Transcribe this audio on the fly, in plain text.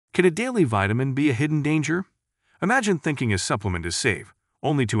Can a daily vitamin be a hidden danger? Imagine thinking a supplement is safe,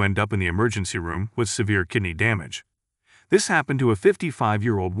 only to end up in the emergency room with severe kidney damage. This happened to a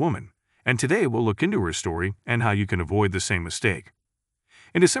 55-year-old woman, and today we'll look into her story and how you can avoid the same mistake.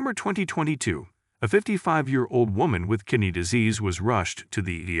 In December 2022, a 55-year-old woman with kidney disease was rushed to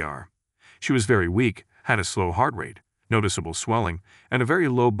the ER. She was very weak, had a slow heart rate, noticeable swelling, and a very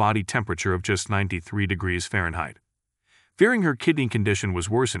low body temperature of just 93 degrees Fahrenheit. Fearing her kidney condition was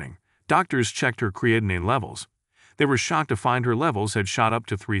worsening, doctors checked her creatinine levels. They were shocked to find her levels had shot up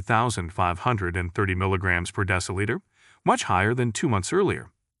to 3,530 milligrams per deciliter, much higher than 2 months earlier.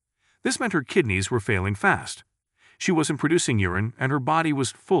 This meant her kidneys were failing fast. She wasn't producing urine and her body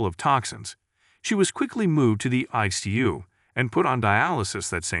was full of toxins. She was quickly moved to the ICU and put on dialysis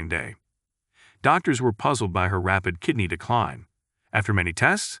that same day. Doctors were puzzled by her rapid kidney decline. After many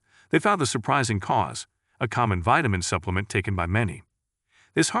tests, they found the surprising cause, a common vitamin supplement taken by many.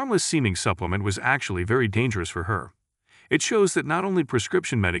 This harmless-seeming supplement was actually very dangerous for her. It shows that not only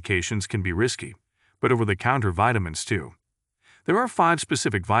prescription medications can be risky, but over-the-counter vitamins too. There are 5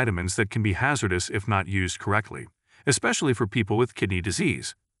 specific vitamins that can be hazardous if not used correctly, especially for people with kidney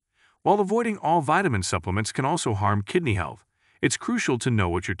disease. While avoiding all vitamin supplements can also harm kidney health, it's crucial to know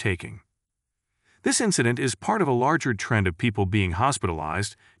what you're taking. This incident is part of a larger trend of people being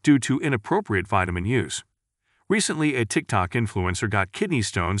hospitalized due to inappropriate vitamin use. Recently, a TikTok influencer got kidney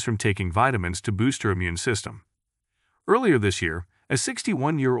stones from taking vitamins to boost her immune system. Earlier this year, a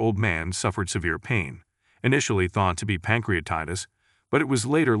 61-year-old man suffered severe pain, initially thought to be pancreatitis, but it was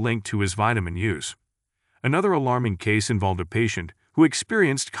later linked to his vitamin use. Another alarming case involved a patient who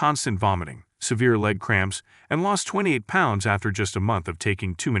experienced constant vomiting, severe leg cramps, and lost 28 pounds after just a month of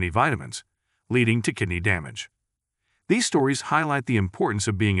taking too many vitamins, leading to kidney damage. These stories highlight the importance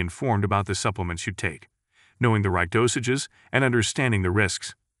of being informed about the supplements you take, knowing the right dosages, and understanding the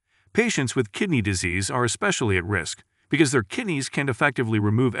risks. Patients with kidney disease are especially at risk because their kidneys can't effectively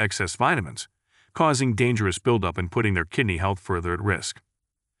remove excess vitamins, causing dangerous buildup and putting their kidney health further at risk.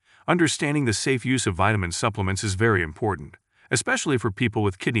 Understanding the safe use of vitamin supplements is very important, especially for people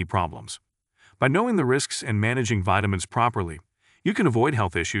with kidney problems. By knowing the risks and managing vitamins properly, you can avoid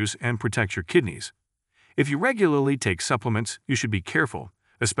health issues and protect your kidneys. If you regularly take supplements, you should be careful,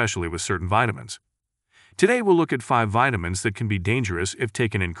 especially with certain vitamins. Today we'll look at 5 vitamins that can be dangerous if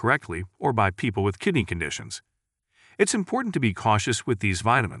taken incorrectly or by people with kidney conditions. It's important to be cautious with these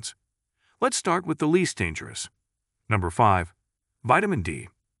vitamins. Let's start with the least dangerous. Number 5. Vitamin D.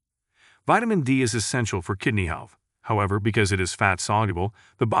 Vitamin D is essential for kidney health. However, because it is fat-soluble,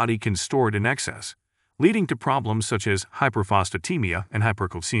 the body can store it in excess, leading to problems such as hyperphosphatemia and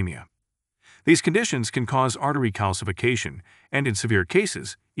hypercalcemia. These conditions can cause artery calcification and, in severe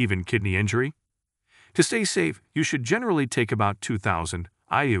cases, even kidney injury. To stay safe, you should generally take about 2,000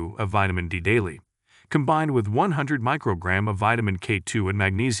 IU of vitamin D daily, combined with 100 microgram of vitamin K2 and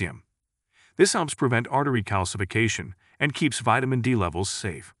magnesium. This helps prevent artery calcification and keeps vitamin D levels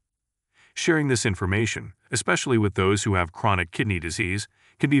safe. Sharing this information, especially with those who have chronic kidney disease,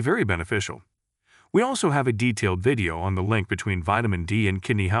 can be very beneficial. We also have a detailed video on the link between vitamin D and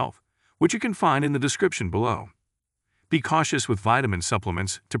kidney health, which you can find in the description below. Be cautious with vitamin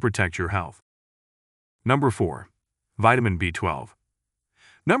supplements to protect your health. Number 4. Vitamin B12.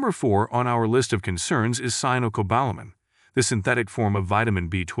 Number 4 on our list of concerns is cyanocobalamin, the synthetic form of vitamin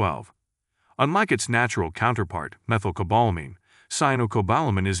B12. Unlike its natural counterpart, methylcobalamin,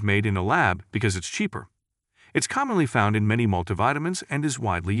 cyanocobalamin is made in a lab because it's cheaper. It's commonly found in many multivitamins and is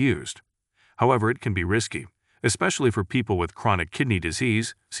widely used. However, it can be risky, especially for people with chronic kidney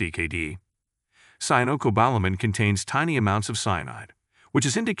disease, CKD. Cyanocobalamin contains tiny amounts of cyanide, which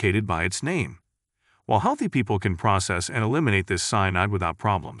is indicated by its name. While healthy people can process and eliminate this cyanide without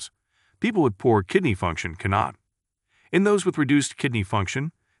problems, people with poor kidney function cannot. In those with reduced kidney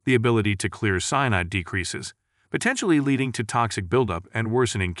function, the ability to clear cyanide decreases, potentially leading to toxic buildup and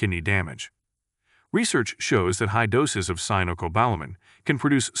worsening kidney damage. Research shows that high doses of cyanocobalamin can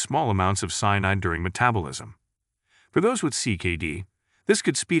produce small amounts of cyanide during metabolism. For those with CKD, this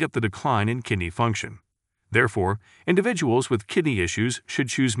could speed up the decline in kidney function. Therefore, individuals with kidney issues should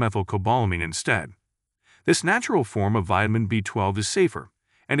choose methylcobalamin instead. This natural form of vitamin B12 is safer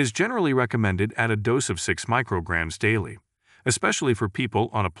and is generally recommended at a dose of 6 micrograms daily, especially for people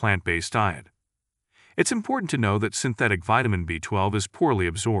on a plant-based diet. It's important to know that synthetic vitamin B12 is poorly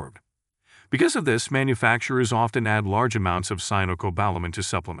absorbed. Because of this, manufacturers often add large amounts of cyanocobalamin to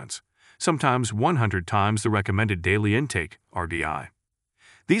supplements, sometimes 100 times the recommended daily intake, RDI.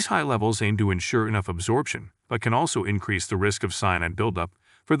 These high levels aim to ensure enough absorption, but can also increase the risk of cyanide buildup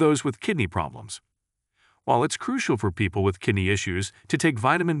for those with kidney problems. While it's crucial for people with kidney issues to take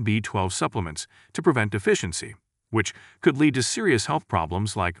vitamin B12 supplements to prevent deficiency, which could lead to serious health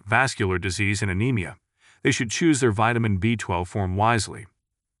problems like vascular disease and anemia, they should choose their vitamin B12 form wisely.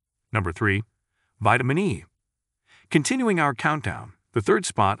 Number 3. Vitamin E. Continuing our countdown, the third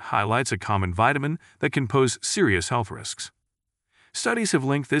spot highlights a common vitamin that can pose serious health risks. Studies have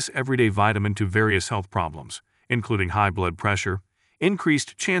linked this everyday vitamin to various health problems, including high blood pressure,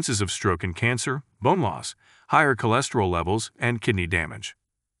 increased chances of stroke and cancer, bone loss, higher cholesterol levels, and kidney damage.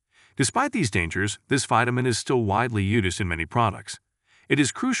 Despite these dangers, this vitamin is still widely used in many products. It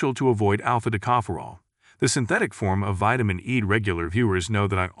is crucial to avoid alpha-tocopherol, the synthetic form of vitamin E. Regular viewers know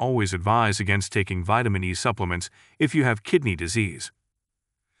that I always advise against taking vitamin E supplements if you have kidney disease.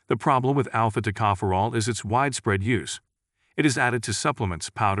 The problem with alpha-tocopherol is its widespread use. It is added to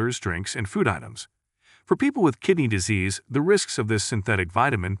supplements, powders, drinks, and food items. For people with kidney disease, the risks of this synthetic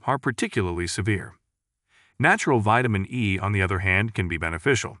vitamin are particularly severe. Natural vitamin E, on the other hand, can be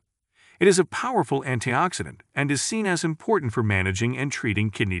beneficial. It is a powerful antioxidant and is seen as important for managing and treating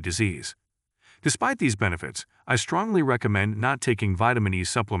kidney disease. Despite these benefits, I strongly recommend not taking vitamin E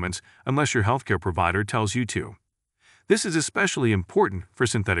supplements unless your healthcare provider tells you to. This is especially important for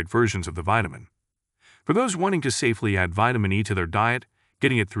synthetic versions of the vitamin. For those wanting to safely add vitamin E to their diet,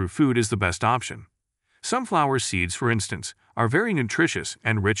 getting it through food is the best option. Sunflower seeds, for instance, are very nutritious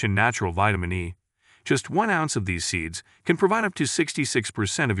and rich in natural vitamin E. Just 1 ounce of these seeds can provide up to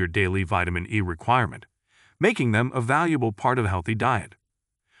 66% of your daily vitamin E requirement, making them a valuable part of a healthy diet.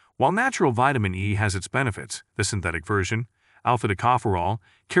 While natural vitamin E has its benefits, the synthetic version, alpha-tocopherol,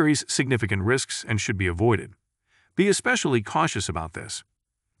 carries significant risks and should be avoided. Be especially cautious about this.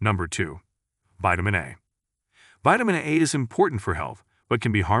 Number 2. Vitamin A. Vitamin A is important for health, but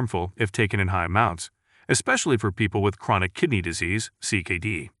can be harmful if taken in high amounts, especially for people with chronic kidney disease,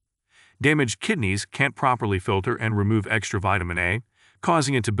 CKD. Damaged kidneys can't properly filter and remove extra vitamin A,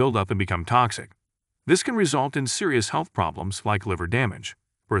 causing it to build up and become toxic. This can result in serious health problems like liver damage,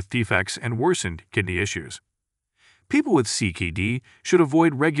 birth defects, and worsened kidney issues. People with CKD should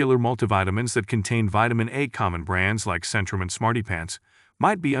avoid regular multivitamins that contain vitamin A. Common brands like Centrum and Smarty Pants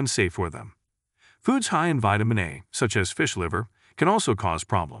might be unsafe for them. Foods high in vitamin A, such as fish liver, can also cause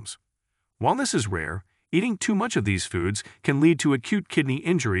problems. While this is rare, eating too much of these foods can lead to acute kidney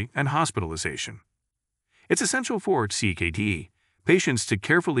injury and hospitalization. It's essential for CKD patients to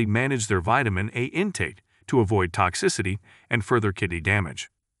carefully manage their vitamin A intake to avoid toxicity and further kidney damage.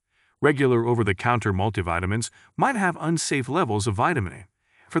 Regular over-the-counter multivitamins might have unsafe levels of vitamin A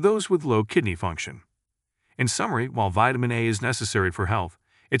for those with low kidney function. In summary, while vitamin A is necessary for health,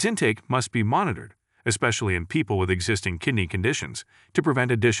 its intake must be monitored, especially in people with existing kidney conditions, to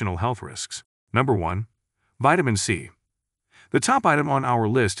prevent additional health risks. Number 1. Vitamin C. The top item on our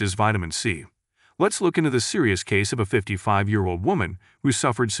list is vitamin C. Let's look into the serious case of a 55-year-old woman who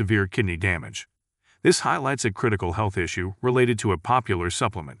suffered severe kidney damage. This highlights a critical health issue related to a popular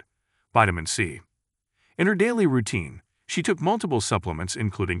supplement, vitamin C. In her daily routine, she took multiple supplements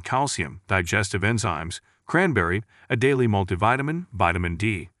including calcium, digestive enzymes, cranberry, a daily multivitamin, vitamin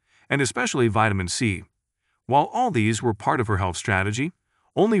D, and especially vitamin C. While all these were part of her health strategy,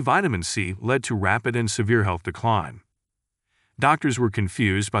 only vitamin C led to rapid and severe health decline. Doctors were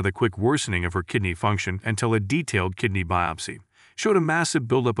confused by the quick worsening of her kidney function until a detailed kidney biopsy showed a massive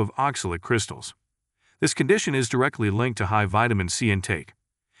buildup of oxalate crystals. This condition is directly linked to high vitamin C intake.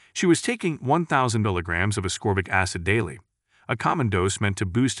 She was taking 1,000 milligrams of ascorbic acid daily, a common dose meant to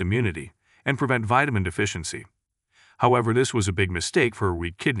boost immunity and prevent vitamin deficiency. However, this was a big mistake for her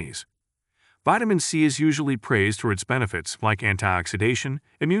weak kidneys. Vitamin C is usually praised for its benefits like antioxidation,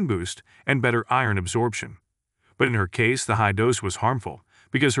 immune boost, and better iron absorption. But in her case, the high dose was harmful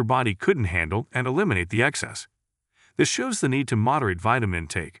because her body couldn't handle and eliminate the excess. This shows the need to moderate vitamin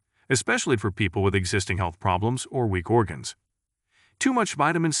intake, especially for people with existing health problems or weak organs. Too much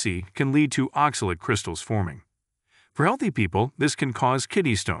vitamin C can lead to oxalate crystals forming. For healthy people, this can cause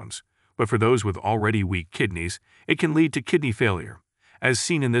kidney stones, but for those with already weak kidneys, it can lead to kidney failure, as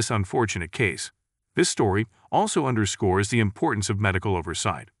seen in this unfortunate case. This story also underscores the importance of medical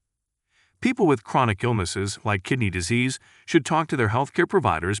oversight. People with chronic illnesses like kidney disease should talk to their healthcare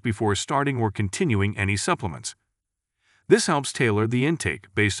providers before starting or continuing any supplements. This helps tailor the intake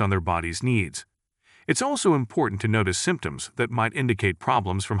based on their body's needs. It's also important to notice symptoms that might indicate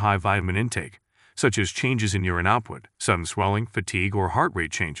problems from high vitamin intake, such as changes in urine output, sudden swelling, fatigue, or heart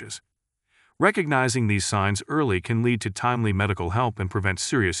rate changes. Recognizing these signs early can lead to timely medical help and prevent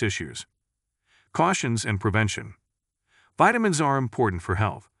serious issues. Cautions and prevention. Vitamins are important for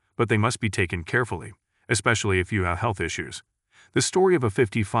health, but they must be taken carefully, especially if you have health issues. The story of a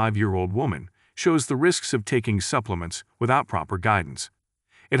 55-year-old woman shows the risks of taking supplements without proper guidance.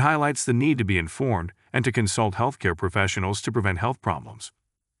 It highlights the need to be informed and to consult healthcare professionals to prevent health problems.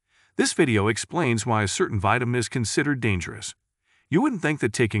 This video explains why a certain vitamin is considered dangerous. You wouldn't think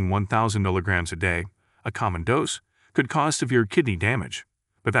that taking 1,000 milligrams a day, a common dose, could cause severe kidney damage,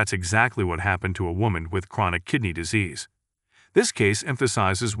 but that's exactly what happened to a woman with chronic kidney disease. This case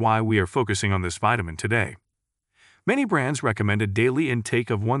emphasizes why we are focusing on this vitamin today. Many brands recommend a daily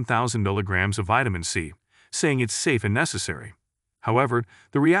intake of 1,000 milligrams of vitamin C, saying it's safe and necessary. However,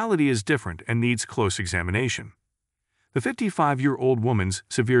 the reality is different and needs close examination. The 55-year-old woman's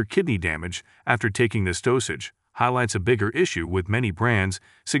severe kidney damage after taking this dosage highlights a bigger issue, with many brands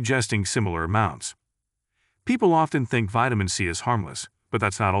suggesting similar amounts. People often think vitamin C is harmless, but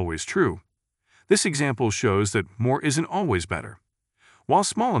that's not always true. This example shows that more isn't always better. While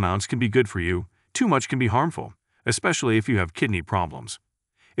small amounts can be good for you, too much can be harmful, especially if you have kidney problems.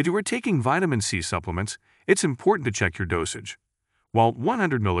 If you are taking vitamin C supplements, it's important to check your dosage. While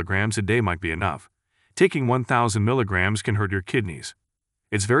 100 milligrams a day might be enough, taking 1,000 milligrams can hurt your kidneys.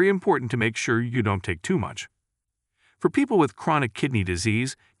 It's very important to make sure you don't take too much. For people with chronic kidney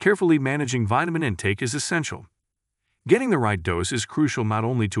disease, carefully managing vitamin intake is essential. Getting the right dose is crucial not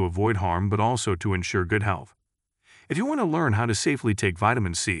only to avoid harm but also to ensure good health. If you want to learn how to safely take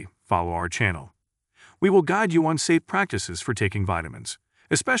vitamin C, follow our channel. We will guide you on safe practices for taking vitamins,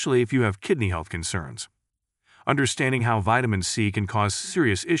 especially if you have kidney health concerns. Understanding how vitamin C can cause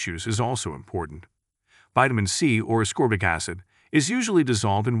serious issues is also important. Vitamin C, or ascorbic acid, is usually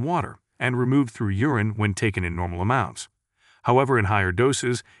dissolved in water and removed through urine when taken in normal amounts. However, in higher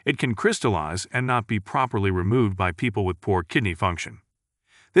doses, it can crystallize and not be properly removed by people with poor kidney function.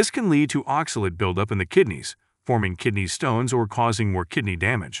 This can lead to oxalate buildup in the kidneys, forming kidney stones or causing more kidney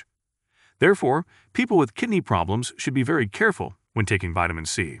damage. Therefore, people with kidney problems should be very careful when taking vitamin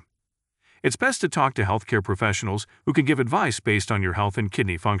C. It's best to talk to healthcare professionals who can give advice based on your health and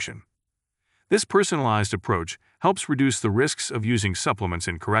kidney function. This personalized approach helps reduce the risks of using supplements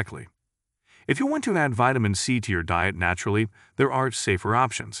incorrectly. If you want to add vitamin C to your diet naturally, there are safer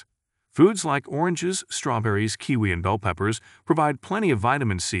options. Foods like oranges, strawberries, kiwi, and bell peppers provide plenty of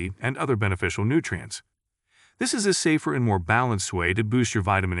vitamin C and other beneficial nutrients. This is a safer and more balanced way to boost your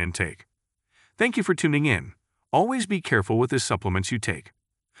vitamin intake. Thank you for tuning in. Always be careful with the supplements you take.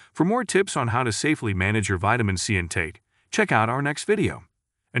 For more tips on how to safely manage your vitamin C intake, check out our next video.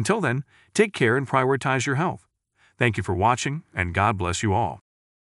 Until then, take care and prioritize your health. Thank you for watching, and God bless you all.